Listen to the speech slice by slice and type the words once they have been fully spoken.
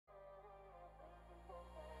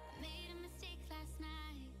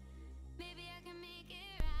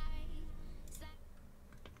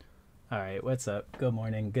All right, what's up? Good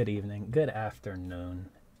morning, good evening, good afternoon.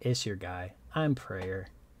 It's your guy. I'm Prayer.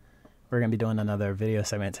 We're going to be doing another video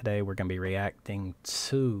segment today. We're going to be reacting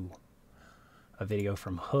to a video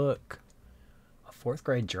from Hook. A fourth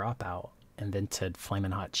grade dropout invented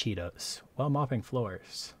Flamin' Hot Cheetos while mopping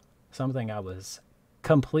floors. Something I was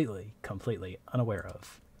completely unaware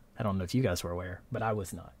of. I don't know if you guys were aware, but I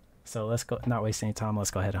was not. So let's go, not waste any time.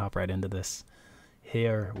 Let's go ahead and hop right into this.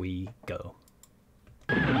 Here we go.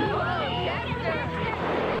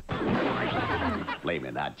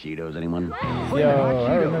 Flamin' Hot Cheetos, anyone? Yo,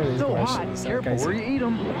 I remember these So hot, questions. careful where you eat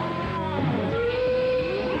them.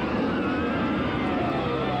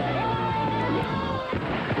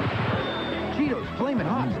 Cheetos, flaming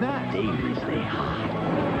hot snack. Dangerously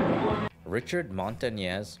hot. Richard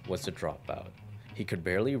Montañez was a dropout. He could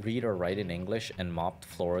barely read or write in English and mopped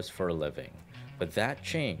floors for a living. But that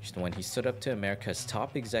changed when he stood up to America's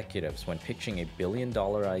top executives when pitching a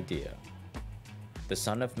billion-dollar idea. The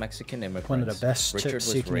son of Mexican immigrants, One of the best Richard chips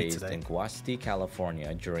was you can eat raised today. in Guasti,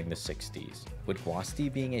 California during the 60s. With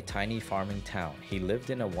Guasti being a tiny farming town, he lived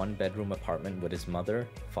in a one-bedroom apartment with his mother,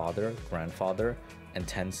 father, grandfather, and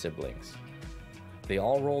 10 siblings. They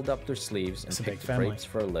all rolled up their sleeves and It's a big picked family. grapes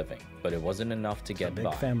for a living, but it wasn't enough to get Big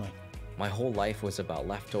by. family. My whole life was about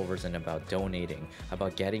leftovers and about donating,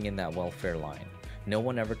 about getting in that welfare line. No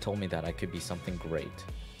one ever told me that I could be something great.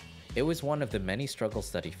 It was one of the many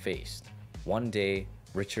struggles that he faced. One day,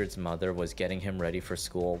 Richard's mother was getting him ready for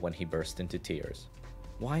school when he burst into tears.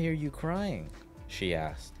 "Why are you crying?" she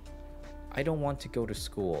asked. "I don't want to go to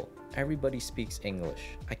school. Everybody speaks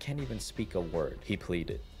English. I can't even speak a word," he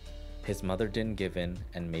pleaded. His mother didn't give in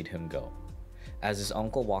and made him go. As his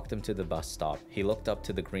uncle walked him to the bus stop, he looked up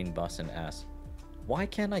to the green bus and asked, "Why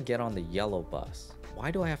can't I get on the yellow bus? Why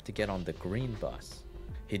do I have to get on the green bus?"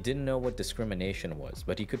 He didn't know what discrimination was,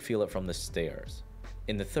 but he could feel it from the stares.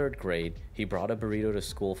 In the 3rd grade, he brought a burrito to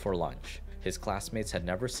school for lunch. His classmates had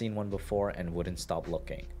never seen one before and wouldn't stop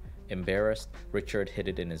looking. Embarrassed, Richard hid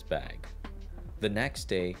it in his bag. The next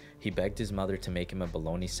day, he begged his mother to make him a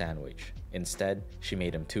bologna sandwich. Instead, she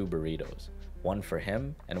made him 2 burritos, one for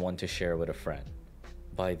him and one to share with a friend.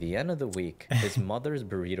 By the end of the week, his mother's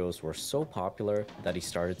burritos were so popular that he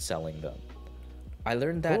started selling them. I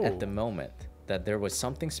learned that at the moment, that there was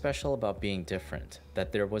something special about being different,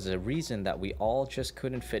 that there was a reason that we all just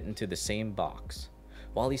couldn't fit into the same box.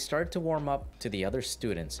 While he started to warm up to the other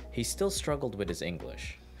students, he still struggled with his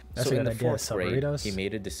English. That's So a in good the idea, 4th sell grade, burritos. he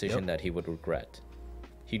made a decision that he would regret.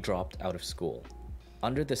 He dropped out of school.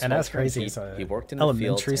 Under the And that's sweltering crazy. heat, It's a he worked in the fields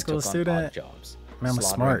elementary and school took on student. odd jobs, Man was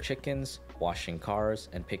slaughtering smart. chickens, washing cars,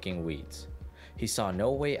 and picking weeds. He saw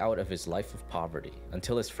no way out of his life of poverty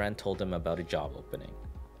until his friend told him about a job opening.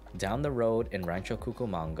 Down the road in Rancho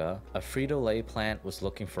Cucamonga, a Frito-Lay plant was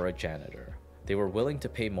looking for a janitor. They were willing to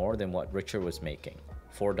pay more than what Richard was making,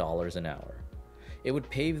 $4 an hour. It would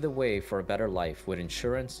pave the way for a better life with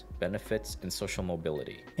insurance, benefits, and social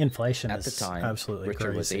mobility. Inflation At the is time, absolutely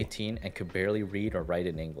Richard was crazy. 18 and could barely read or write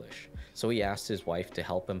in English, so he asked his wife to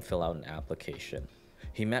help him fill out an application.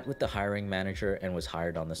 He met with the hiring manager and was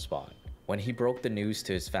hired on the spot. When he broke the news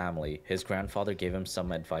to his family, his grandfather gave him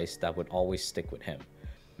some advice that would always stick with him.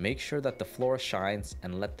 Make sure that the floor shines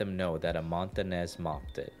and let them know that a Montañez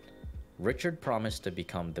mopped it. Richard promised to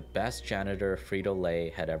become the best janitor Frito-Lay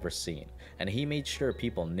had ever seen, and he made sure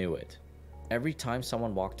people knew it. Every time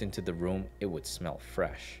someone walked into the room, it would smell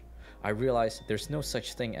fresh. I realized there's no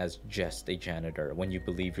such thing as just a janitor when you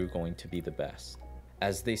believe you're going to be the best.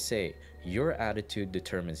 As they say, your attitude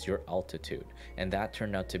determines your altitude, and that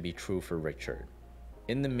turned out to be true for Richard.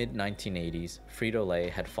 In the mid-1980s, Frito-Lay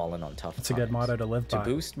had fallen on tough times. It's a good motto to live by. To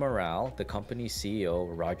boost morale, the company's CEO,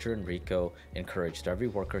 Roger Enrico, encouraged every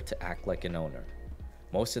worker to act like an owner.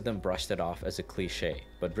 Most of them brushed it off as a cliche,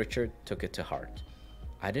 but Richard took it to heart.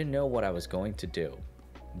 I didn't know what I was going to do.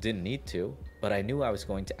 Didn't need to, but I knew I was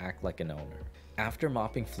going to act like an owner. After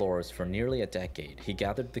mopping floors for nearly a decade, he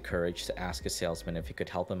gathered the courage to ask a salesman if he could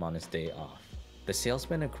help him on his day off. The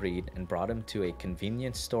salesman agreed and brought him to a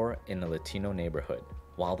convenience store in a Latino neighborhood.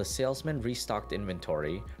 While the salesman restocked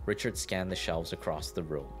inventory, Richard scanned the shelves across the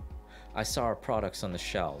room. I saw our products on the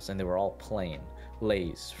shelves and they were all plain.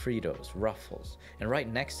 Lay's, Fritos, Ruffles, and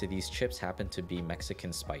right next to these chips happened to be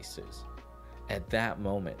Mexican spices. At that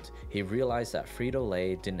moment, he realized that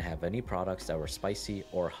Frito-Lay didn't have any products that were spicy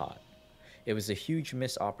or hot. It was a huge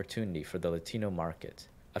missed opportunity for the Latino market.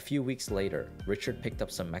 A few weeks later, Richard picked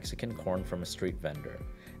up some Mexican corn from a street vendor.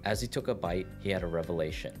 As he took a bite, he had a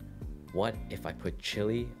revelation. What if I put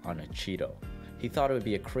chili on a Cheeto? He thought it would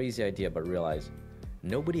be a crazy idea, but realized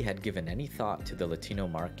nobody had given any thought to the Latino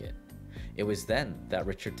market. It was then that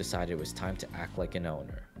Richard decided it was time to act like an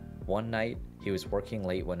owner. One night, he was working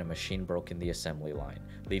late when a machine broke in the assembly line,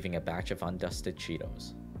 leaving a batch of undusted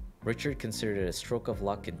Cheetos. Richard considered it a stroke of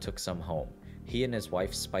luck and took some home. He and his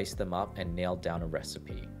wife spiced them up and nailed down a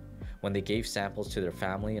recipe. When they gave samples to their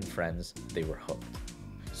family and friends, they were hooked.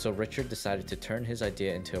 So Richard decided to turn his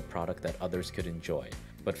idea into a product that others could enjoy.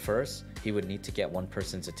 But first, he would need to get one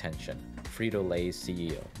person's attention, Frito-Lay's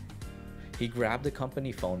CEO. He grabbed the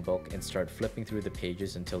company phone book and started flipping through the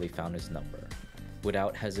pages until he found his number.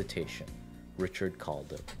 Without hesitation, Richard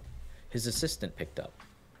called him. His assistant picked up.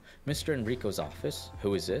 Mr. Enrico's office,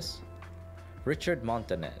 who is this? Richard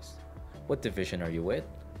Montanez. What division are you with?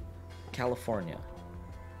 California.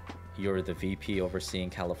 You're the VP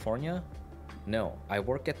overseeing California? No, I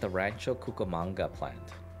work at the Rancho Cucamonga plant.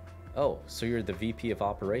 Oh, so you're the VP of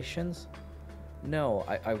operations? No,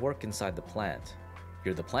 I work inside the plant.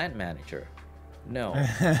 You're the plant manager? No,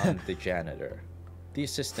 I'm the janitor. The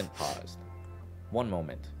assistant paused. One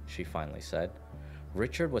moment, she finally said.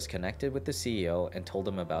 Richard was connected with the CEO and told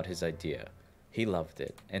him about his idea. He loved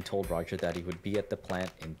it and told Roger that he would be at the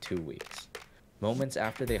plant in 2 weeks. Moments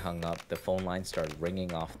after they hung up, the phone line started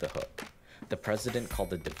ringing off the hook. The president called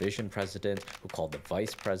the division president, who called the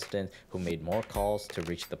vice president, who made more calls to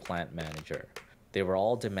reach the plant manager. They were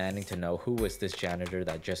all demanding to know who was this janitor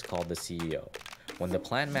that just called the CEO. When the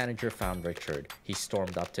plant manager found Richard, he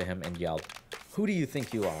stormed up to him and yelled, "Who do you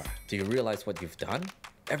think you are? Do you realize what you've done?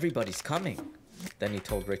 Everybody's coming." Then he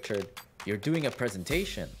told Richard, "You're doing a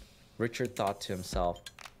presentation." Richard thought to himself,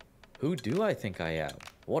 "Who do I think I am?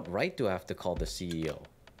 What right do I have to call the CEO?"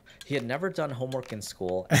 He had never done homework in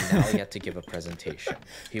school, and now he had to give a presentation.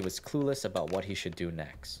 He was clueless about what he should do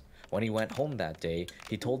next. When he went home that day,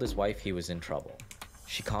 he told his wife he was in trouble.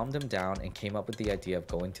 She calmed him down and came up with the idea of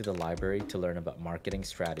going to the library to learn about marketing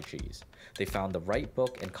strategies. They found the right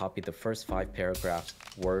book and copied the first 5 paragraphs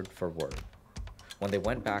word for word. When they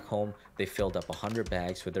went back home, they filled up 100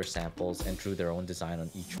 bags with their samples and drew their own design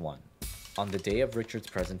on each one. On the day of Richard's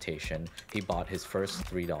presentation, he bought his first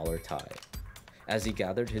 $3 tie. As he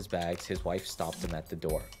gathered his bags, his wife stopped him at the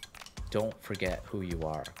door. "Don't forget who you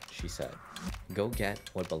are," she said. "Go get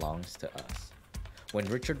what belongs to us." When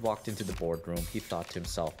Richard walked into the boardroom, he thought to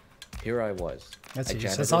himself, here I was, a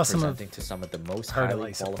janitor awesome presenting to some of the most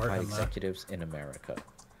highly qualified executives in America.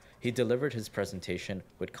 He delivered his presentation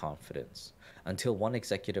with confidence, until one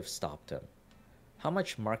executive stopped him. "How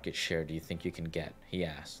much market share do you think you can get?" he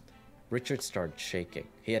asked. Richard started shaking.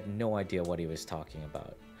 He had no idea what he was talking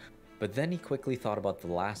about. But then he quickly thought about the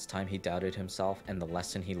last time he doubted himself and the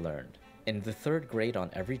lesson he learned. In the 3rd grade on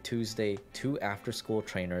every Tuesday, 2 after-school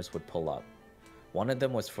trainers would pull up. One of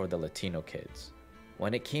them was for the Latino kids.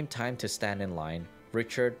 When it came time to stand in line,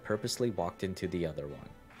 Richard purposely walked into the other one.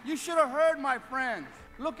 "You should have heard, my friends.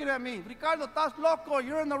 Looking at me. Ricardo, estás loco.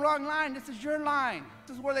 You're in the wrong line. This is your line.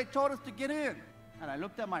 This is where they told us to get in." And I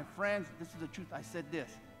looked at my friends. This is the truth. I said this.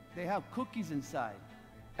 "They have cookies inside."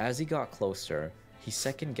 As he got closer, he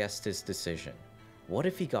second-guessed his decision. What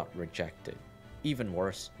if he got rejected? Even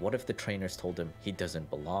worse, what if the trainers told him he doesn't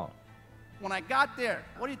belong? When I got there,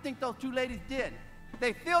 what do you think those 2 ladies did?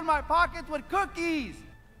 They filled my pockets with cookies.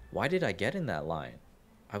 Why did I get in that line?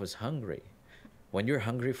 I was hungry. When you're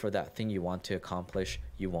hungry for that thing you want to accomplish,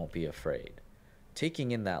 you won't be afraid. Taking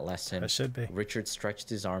in that lesson, Richard stretched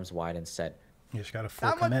his arms wide and said, "You just gotta full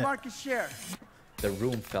How commit." much market share? The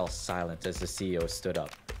room fell silent as the CEO stood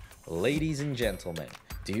up. "Ladies and gentlemen,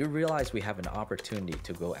 do you realize we have an opportunity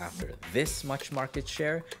to go after this much market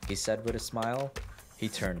share?" he said with a smile. He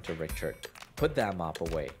turned to Richard. "Put that mop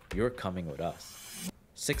away. You're coming with us."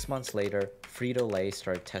 6 months later, Frito-Lay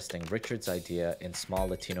started testing Richard's idea in small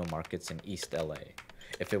Latino markets in East LA.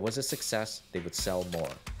 If it was a success, they would sell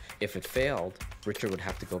more. If it failed, Richard would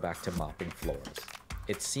have to go back to mopping floors.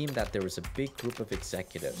 It seemed that there was a big group of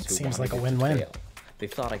executives who Seems wanted like a it to win-win. fail. They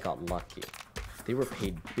thought I got lucky. They were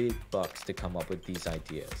paid big bucks to come up with these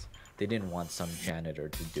ideas. They didn't want some janitor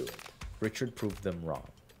to do it. Richard proved them wrong.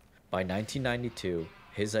 By 1992,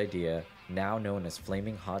 his idea, now known as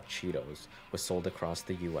Flaming Hot Cheetos, was sold across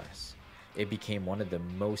the US. It became one of the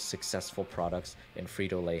most successful products in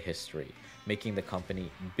Frito-Lay history, making the company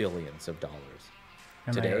billions of dollars.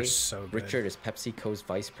 And they Today, are so good. Richard is PepsiCo's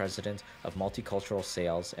vice president of multicultural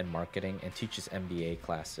sales and marketing and teaches MBA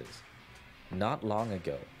classes. Not long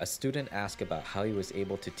ago, a student asked about how he was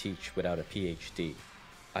able to teach without a PhD.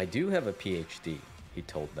 "I do have a PhD," he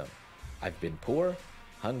told them. "I've been poor,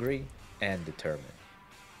 hungry, and determined."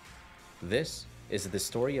 This is the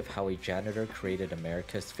story of how a janitor created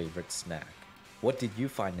America's favorite snack. What did you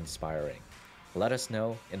find inspiring? Let us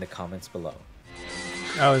know in the comments below.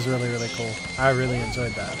 That was really, really cool. I really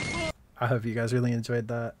enjoyed that. I hope you guys really enjoyed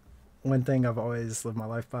that. one thing I've always lived my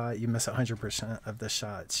life by, you miss 100% of the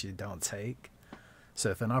shots you don't take. So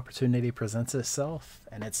if an opportunity presents itself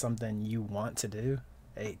and it's something you want to do,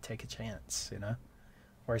 hey, take a chance, you know?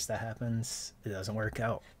 Worst that happens, it doesn't work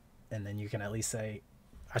out. And then you can at least say,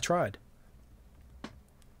 I tried.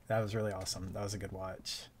 That was really awesome. That was a good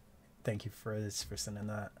watch. Thank you, Frizz, for sending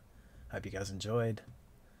that. I hope you guys enjoyed.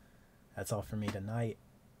 That's all for me tonight.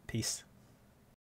 Peace.